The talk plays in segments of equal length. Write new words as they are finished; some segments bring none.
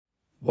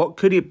What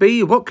could it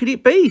be? What could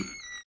it be?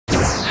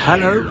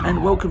 Hello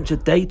and welcome to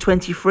day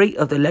 23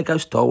 of the LEGO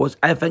Star Wars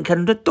Advent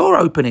Calendar door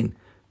opening.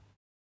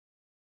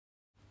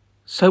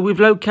 So we've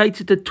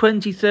located the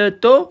 23rd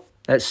door.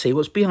 Let's see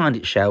what's behind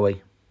it, shall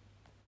we?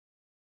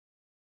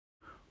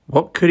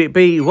 What could it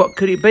be? What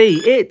could it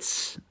be?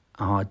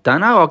 I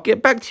don't know. I'll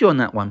get back to you on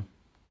that one.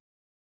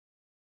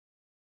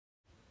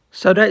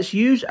 So let's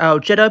use our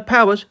Jedi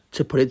powers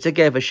to put it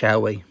together,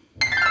 shall we?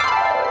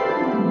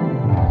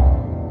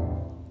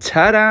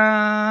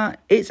 Ta-da!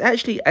 It's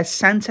actually a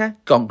Santa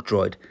Gonk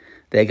droid.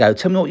 There you go.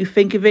 Tell me what you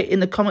think of it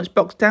in the comments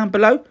box down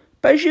below.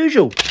 But as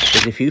usual,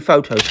 there's a few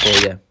photos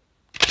for you.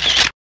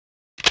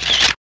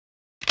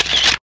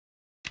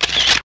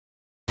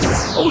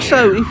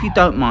 Also, if you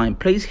don't mind,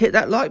 please hit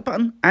that like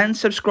button and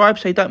subscribe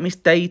so you don't miss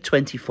day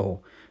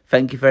 24.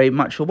 Thank you very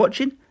much for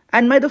watching,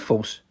 and may the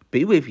Force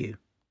be with you.